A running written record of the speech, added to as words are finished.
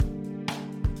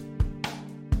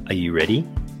Are you ready?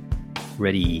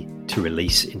 Ready to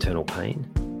release internal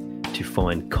pain? To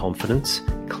find confidence,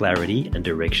 clarity, and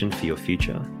direction for your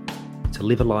future? To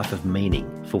live a life of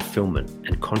meaning, fulfillment,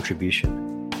 and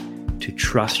contribution? To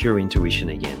trust your intuition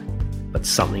again, but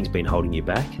something's been holding you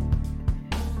back?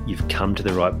 You've come to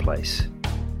the right place.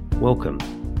 Welcome.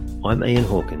 I'm Ian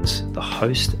Hawkins, the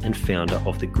host and founder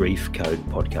of the Grief Code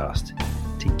podcast.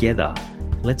 Together,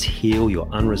 let's heal your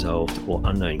unresolved or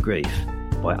unknown grief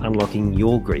by unlocking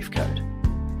your grief code.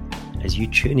 As you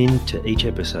tune in to each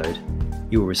episode,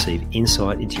 you will receive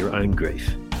insight into your own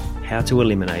grief, how to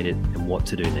eliminate it, and what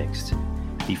to do next.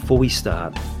 Before we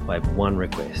start, I have one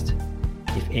request.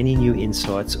 If any new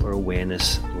insights or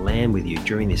awareness land with you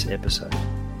during this episode,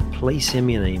 please send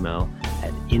me an email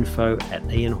at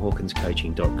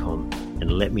info@ianhawkinscoaching.com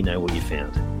and let me know what you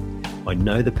found. I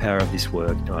know the power of this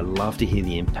work and I love to hear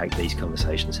the impact these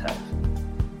conversations have.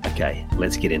 Okay,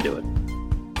 let's get into it.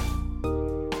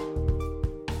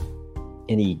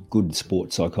 Any good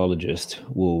sports psychologist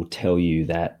will tell you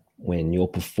that when your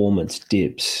performance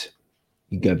dips,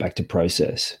 you go back to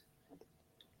process.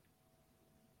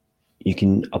 You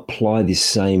can apply this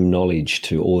same knowledge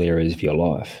to all areas of your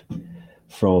life,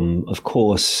 from, of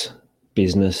course,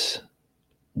 business,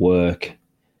 work,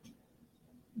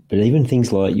 but even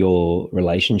things like your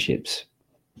relationships.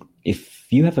 If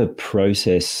you have a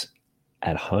process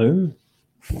at home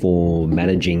for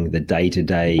managing the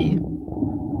day-to-day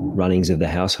runnings of the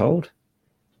household,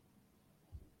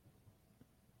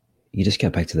 you just go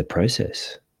back to the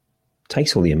process. It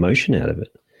takes all the emotion out of it.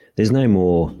 There's no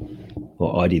more,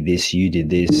 well, I did this, you did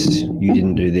this, you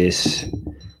didn't do this,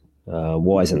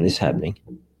 why isn't this happening?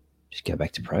 Just go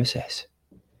back to process.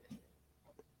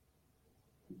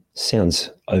 Sounds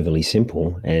overly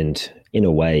simple, and in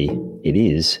a way it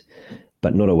is,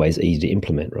 but not always easy to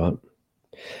implement, right?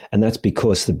 And that's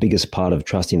because the biggest part of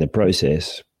trusting the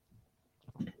process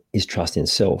is trust in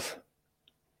self.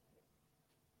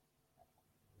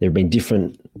 There have been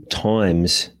different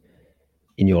times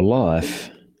in your life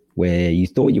where you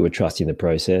thought you were trusting the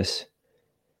process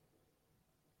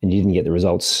and you didn't get the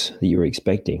results that you were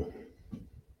expecting.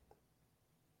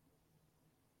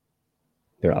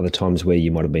 There are other times where you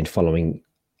might have been following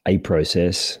a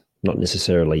process, not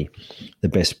necessarily the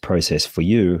best process for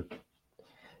you,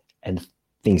 and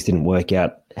things didn't work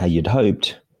out how you'd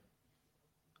hoped.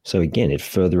 So again, it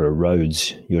further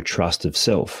erodes your trust of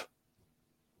self.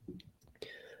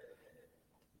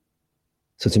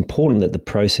 So it's important that the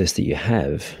process that you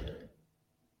have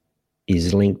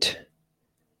is linked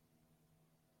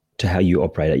to how you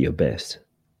operate at your best.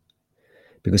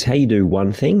 Because how you do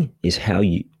one thing is how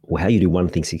you do one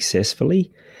thing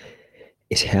successfully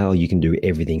is how you can do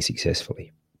everything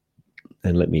successfully.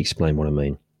 And let me explain what I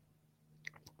mean.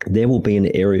 There will be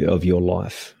an area of your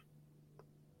life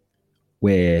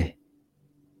where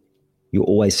you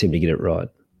always seem to get it right.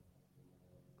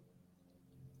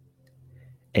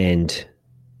 And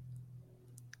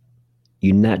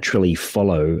you naturally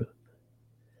follow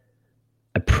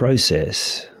a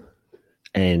process,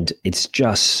 and it's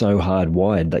just so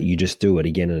hardwired that you just do it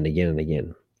again and again and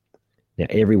again. Now,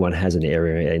 everyone has an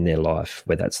area in their life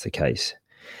where that's the case,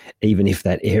 even if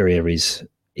that area is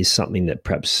something that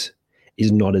perhaps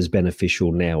is not as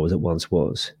beneficial now as it once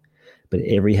was. But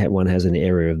everyone has an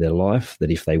area of their life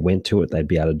that if they went to it, they'd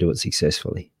be able to do it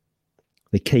successfully.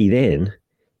 The key then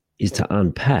is to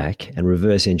unpack and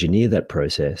reverse engineer that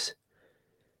process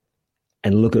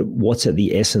and look at what's at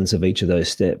the essence of each of those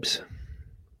steps,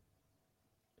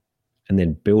 and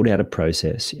then build out a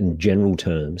process in general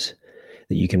terms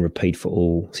that you can repeat for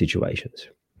all situations.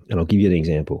 And I'll give you an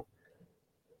example.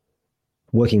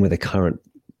 Working with a current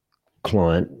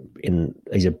client,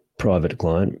 he's a private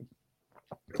client,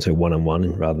 so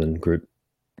one-on-one rather than group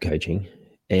coaching,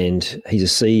 and he's a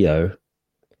CEO,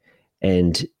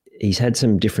 and he's had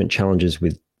some different challenges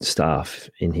with staff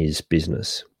in his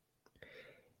business.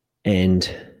 And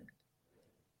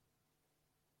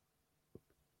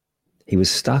he was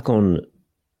stuck on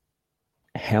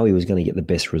how he was going to get the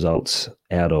best results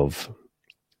out of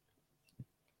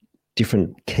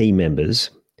different key members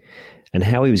and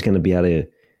how he was going to be able to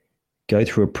go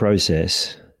through a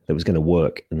process that was going to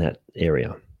work in that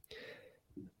area.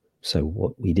 So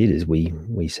what we did is we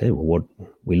said, well, what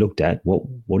we looked at,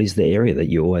 what is the area that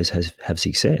you always have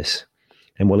success?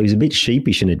 And while he was a bit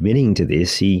sheepish in admitting to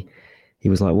this, he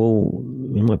was like, well,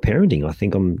 in my parenting, I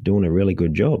think I'm doing a really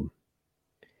good job.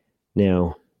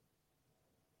 Now,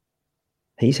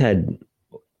 he's had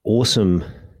awesome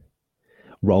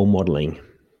role modeling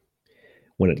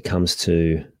when it comes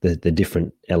to the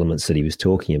different elements that he was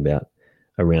talking about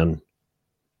around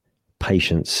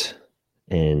patience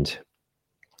and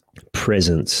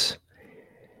presence,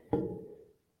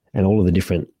 and all of the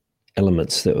different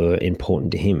elements that were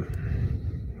important to him.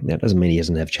 Now, it doesn't mean he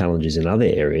doesn't have challenges in other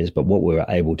areas, but what we were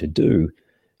able to do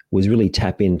was really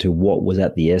tap into what was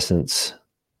at the essence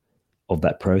of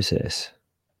that process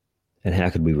and how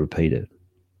could we repeat it.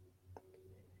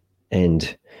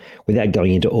 And without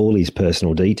going into all his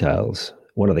personal details,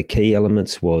 one of the key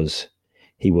elements was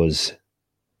he was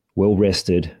well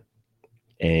rested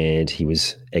and he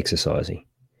was exercising.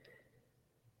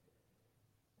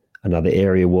 Another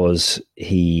area was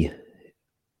he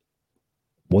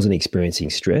wasn't experiencing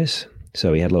stress.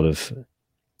 So he had a lot of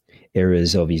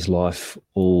areas of his life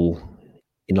all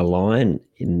in line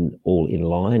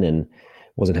and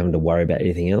wasn't having to worry about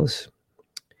anything else.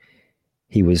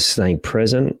 He was staying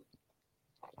present,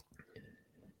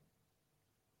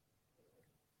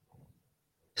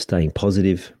 staying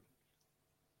positive,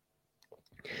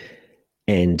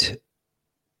 and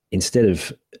instead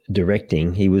of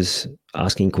directing, he was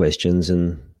asking questions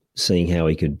and seeing how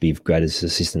he could be of greatest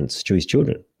assistance to his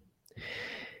children.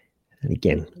 And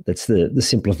again, that's the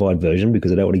simplified version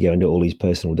because I don't want to go into all these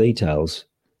personal details.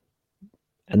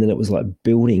 And then it was like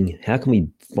building, how can we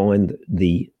find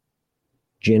the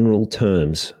general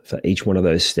terms for each one of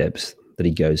those steps that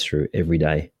he goes through every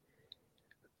day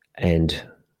and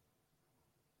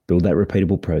build that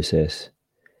repeatable process,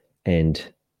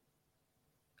 and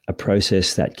a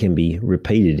process that can be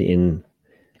repeated in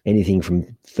anything from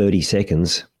 30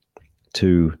 seconds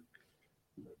to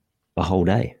a whole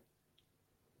day.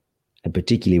 And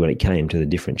particularly when it came to the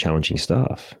different challenging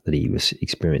stuff that he was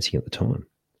experiencing at the time.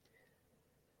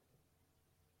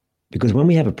 Because when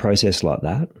we have a process like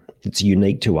that, it's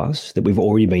unique to us, that we've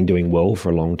already been doing well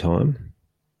for a long time,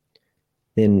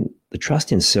 then the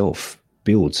trust in self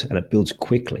builds, and it builds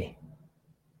quickly.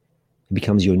 It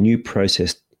becomes your new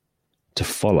process to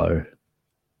follow.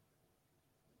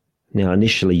 Now,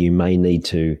 initially, you may need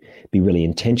to be really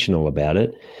intentional about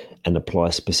it and apply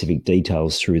specific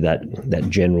details through that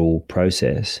general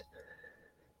process.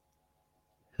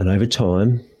 And over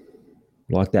time,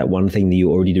 like that one thing that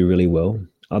you already do really well,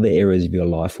 other areas of your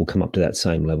life will come up to that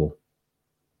same level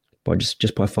by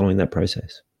just by following that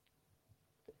process.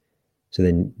 So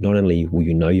then not only will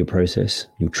you know your process,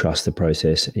 you'll trust the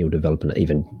process, and you'll develop an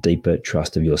even deeper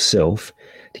trust of yourself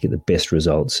to get the best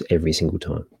results every single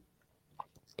time.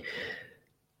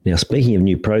 Now, speaking of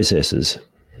new processes,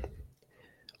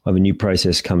 I have a new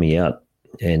process coming out,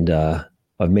 and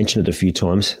I've mentioned it a few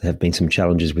times. There have been some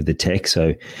challenges with the tech,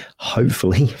 so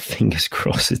hopefully, fingers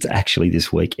crossed, it's actually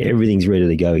this week. Everything's ready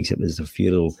to go, except there's a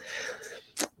few little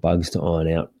bugs to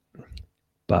iron out.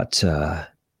 But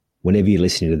whenever you're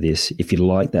listening to this, if you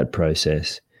like that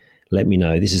process, let me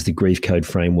know. This is the Grief Code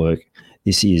framework.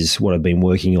 This is what I've been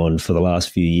working on for the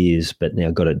last few years, but now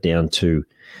got it down to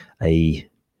a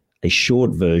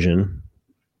short version,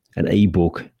 an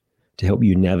ebook, to help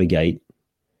you navigate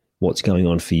what's going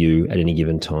on for you at any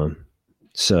given time.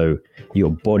 So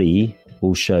your body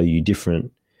will show you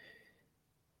different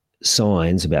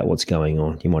signs about what's going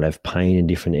on. You might have pain in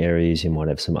different areas. You might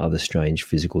have some other strange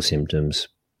physical symptoms.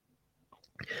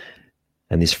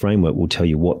 And this framework will tell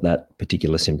you what that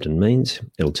particular symptom means.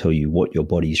 It'll tell you what your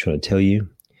body is trying to tell you.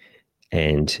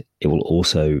 And it will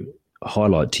also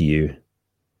highlight to you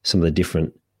some of the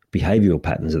different behavioral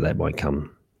patterns that might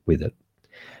come with it.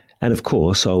 And of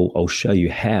course, I'll show you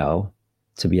how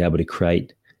to be able to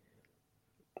create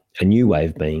a new way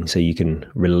of being so you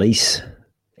can release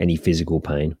any physical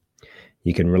pain.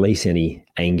 You can release any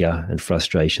anger and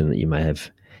frustration that you may have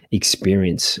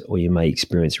experienced or you may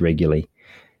experience regularly,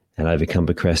 and overcome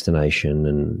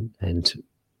procrastination and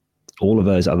all of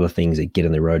those other things that get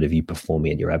in the road of you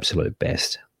performing at your absolute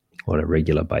best on a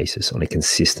regular basis, on a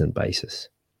consistent basis.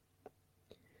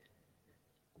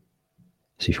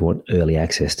 So if you want early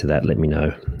access to that, let me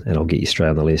know and I'll get you straight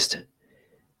on the list.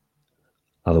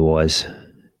 Otherwise,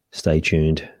 stay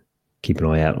tuned. Keep an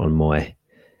eye out on my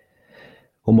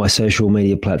social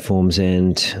media platforms,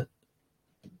 and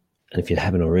if you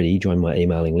haven't already, join my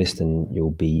emailing list and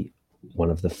you'll be one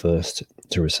of the first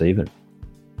to receive it.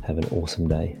 Have an awesome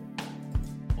day.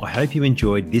 I hope you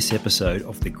enjoyed this episode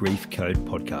of the Grief Code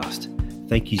podcast.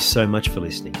 Thank you so much for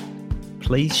listening.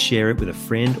 Please share it with a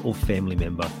friend or family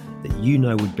member that you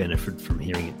know would benefit from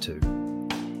hearing it too.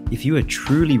 If you are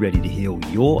truly ready to heal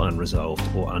your unresolved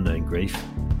or unknown grief,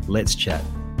 let's chat.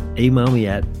 Email me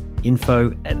at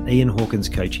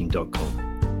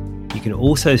info@ianhawkinscoaching.com. You can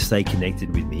also stay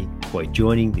connected with me by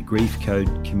joining the Grief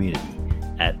Code community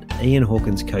at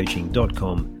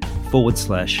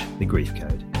ianhawkinscoaching.com/the Grief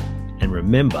Code. And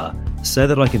remember, so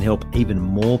that I can help even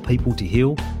more people to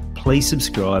heal, please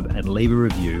subscribe and leave a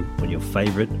review on your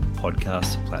favourite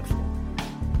podcast platform.